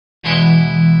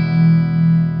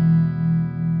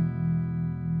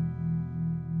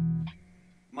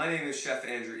My name is Chef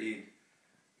Andrew Eade.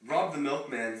 Rob the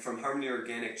Milkman from Harmony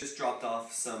Organic just dropped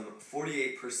off some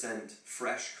 48%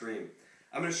 Fraiche cream.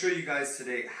 I'm going to show you guys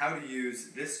today how to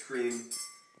use this cream.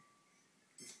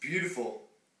 It's beautiful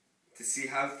to see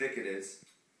how thick it is.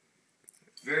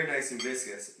 Very nice and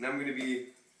viscous. And I'm going to be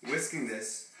whisking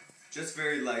this just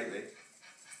very lightly.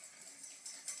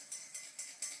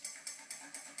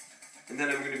 And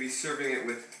then I'm going to be serving it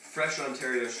with fresh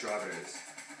Ontario strawberries.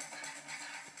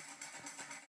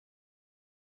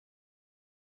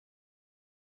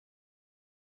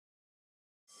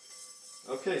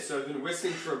 Okay, so I've been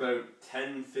whisking for about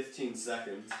 10-15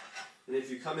 seconds, and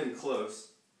if you come in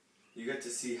close, you get to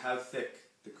see how thick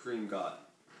the cream got.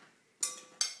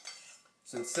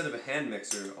 So instead of a hand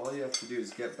mixer, all you have to do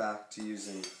is get back to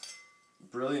using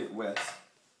brilliant whisk.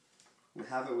 We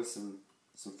have it with some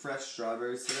fresh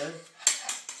strawberries today.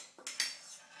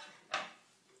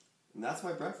 And that's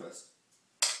my breakfast.